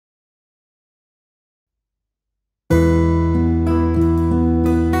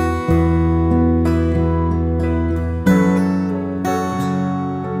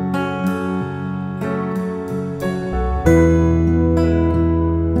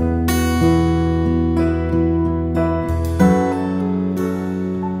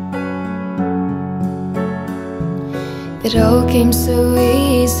It all came so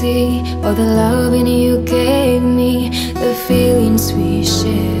easy, all the loving you gave me, the feelings we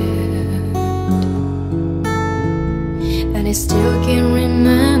shared. And I still can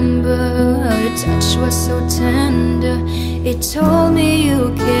remember how your touch was so tender. It told me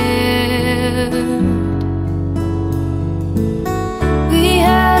you cared. We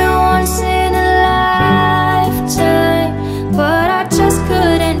had a once in a lifetime, but I just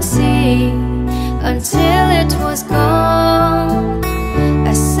couldn't see until it was gone.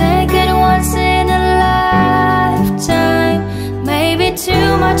 I sang it once in a lifetime, maybe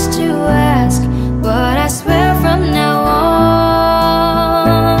too much to ask, but I swear from now on,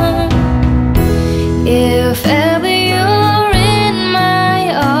 if ever you're in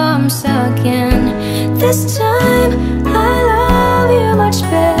my arms again, this time I love you much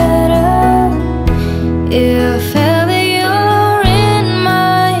better. If ever you're in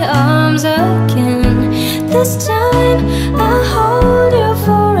my arms again, this time I'll hold you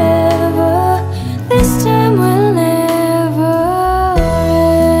forever. This time will never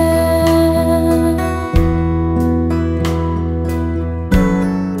end.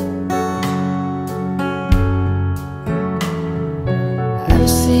 I'm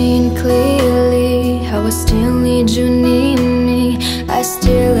seeing clearly how I still need you near me. I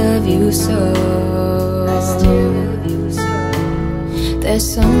still love you so. There's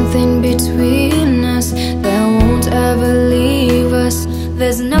something between us that won't ever leave us.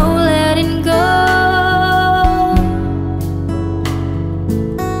 There's no letting go.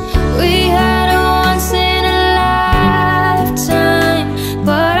 We had a once in a lifetime,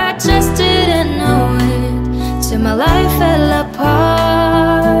 but I just didn't know it till my life fell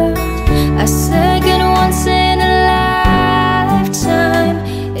apart. I sang it once in a lifetime,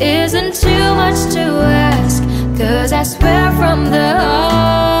 isn't too much to ask, 'cause I swear from the heart,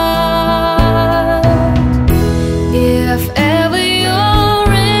 if ever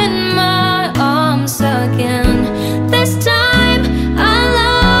you're in my arms again, this time I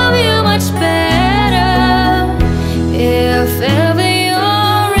love you much better. If ever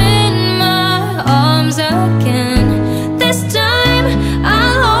you're in my arms again, this time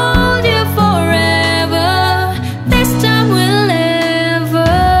I'll hold you forever. This time will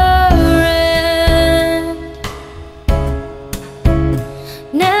never end.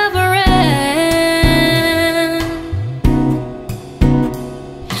 Never end.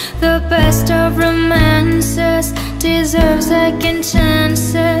 The best of romances deserves second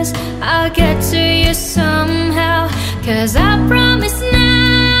chances. I'll get to you somehow, 'cause I promise now